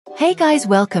Hey guys,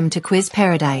 welcome to Quiz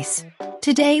Paradise.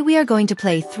 Today we are going to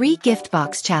play 3 gift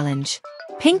box challenge.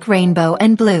 Pink, rainbow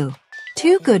and blue.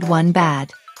 2 good, 1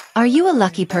 bad. Are you a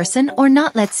lucky person or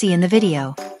not? Let's see in the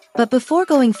video. But before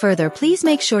going further, please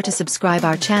make sure to subscribe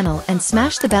our channel and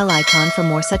smash the bell icon for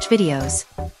more such videos.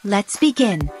 Let's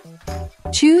begin.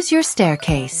 Choose your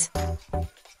staircase.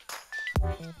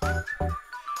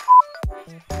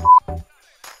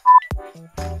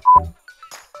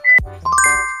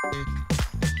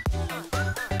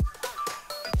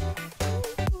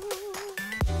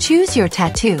 Choose your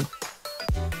tattoo.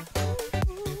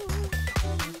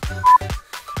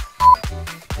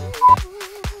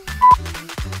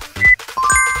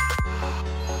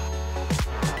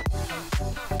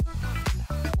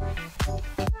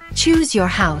 Choose your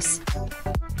house.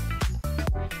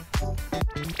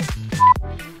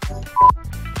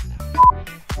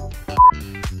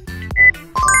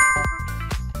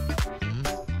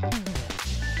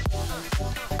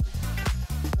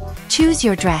 Choose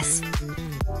your dress.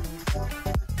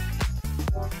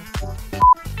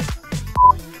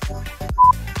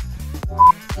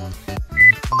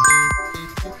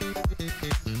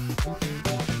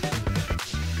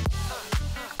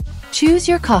 Choose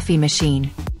your coffee machine.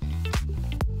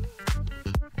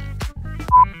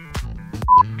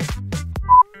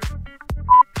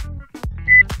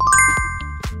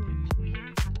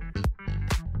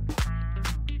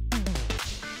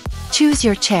 Choose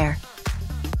your chair.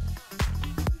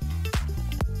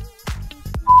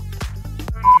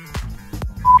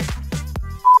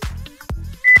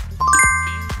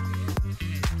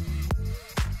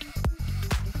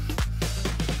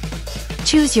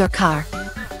 Choose your car.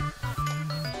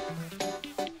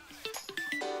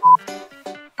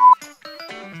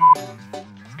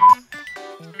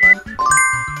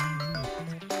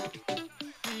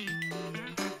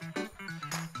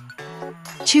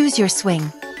 Choose your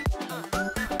swing.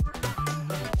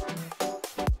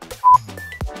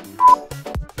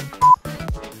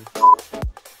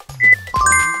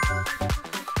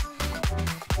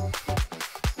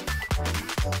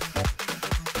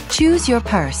 Choose your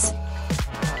purse.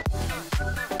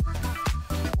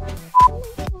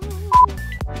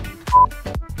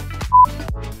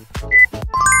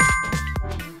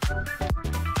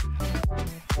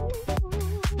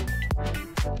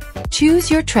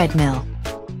 Choose your treadmill.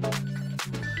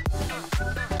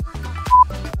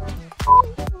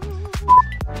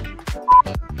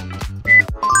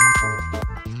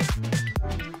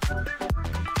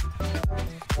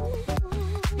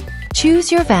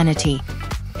 Choose your vanity.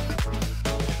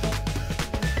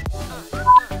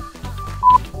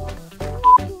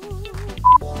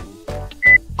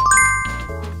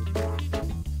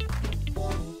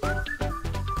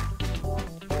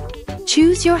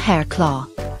 Choose your hair claw.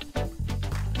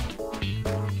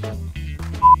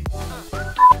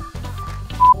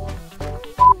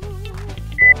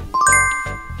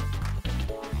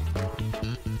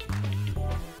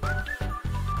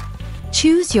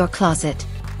 Choose your closet.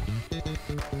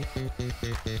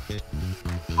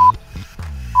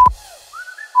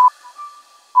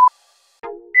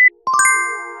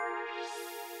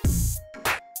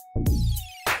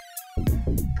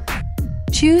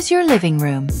 Choose your living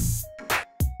room.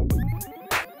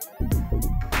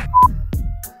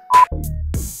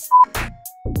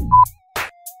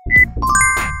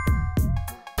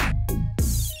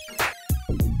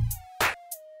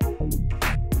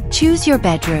 Choose your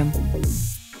bedroom.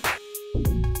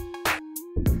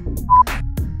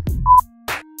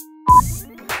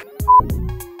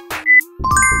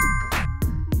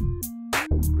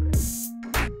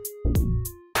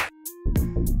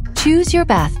 Choose your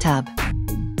bathtub.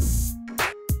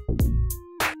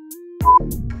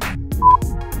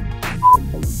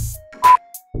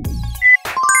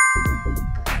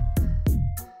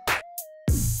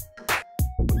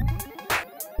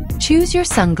 Choose your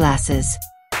sunglasses.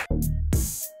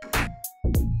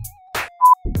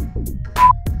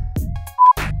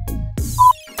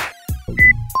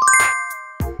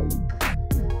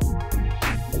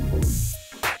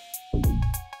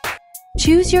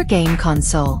 Choose your game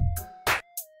console.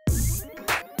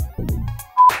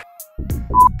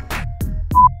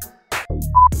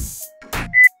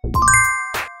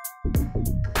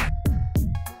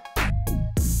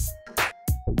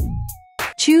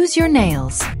 Choose your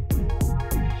nails.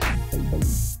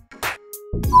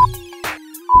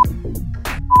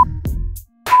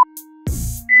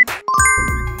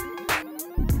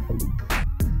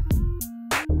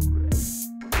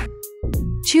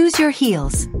 Choose your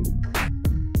heels.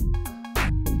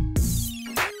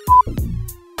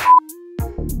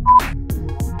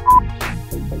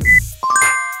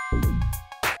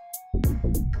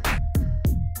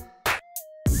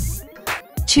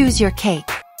 Choose your cake.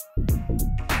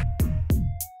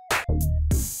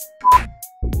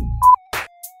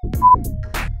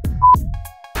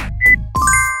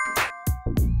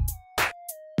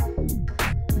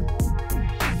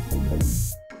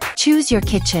 Choose your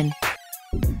kitchen.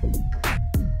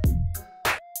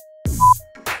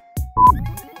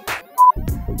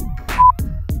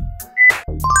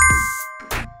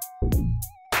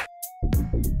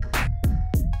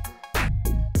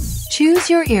 Choose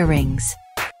your earrings.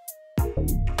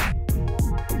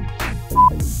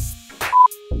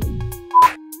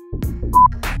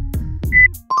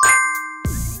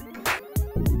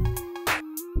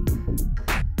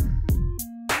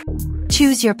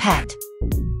 Choose your pet.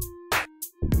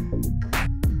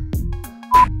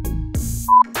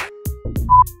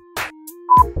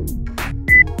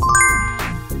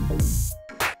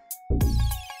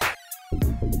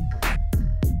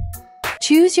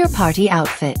 Choose your party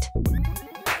outfit.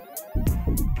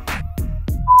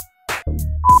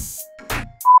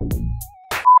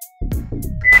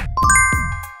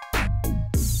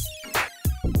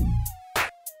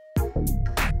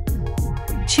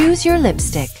 Choose your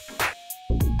lipstick.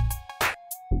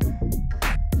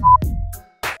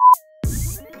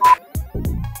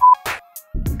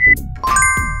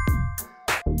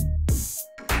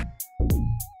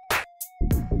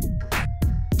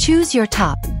 Choose your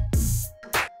top.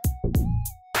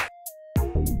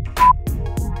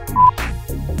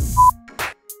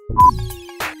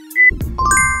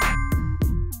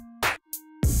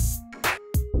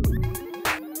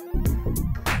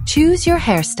 Choose your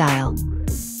hairstyle.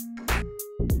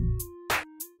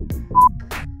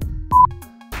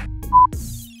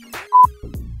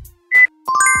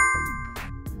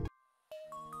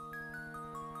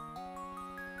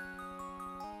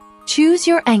 Choose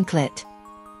your anklet.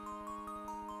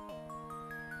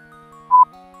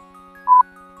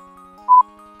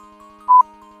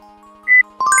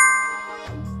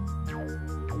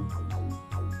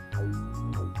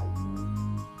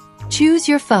 Choose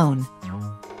your phone.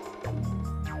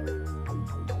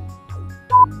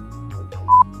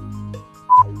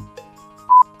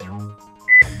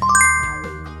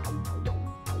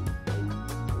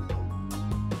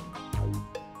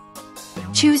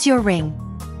 Choose your ring.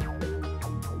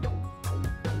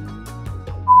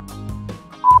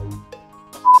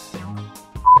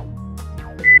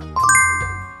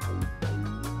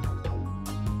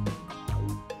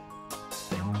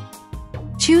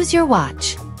 Choose your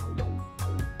watch.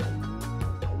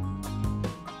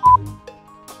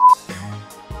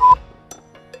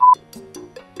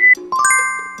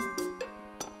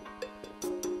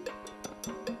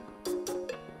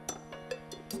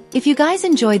 If you guys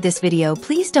enjoyed this video,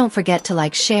 please don't forget to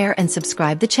like, share, and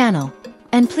subscribe the channel.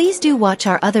 And please do watch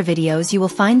our other videos, you will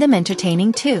find them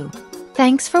entertaining too.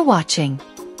 Thanks for watching.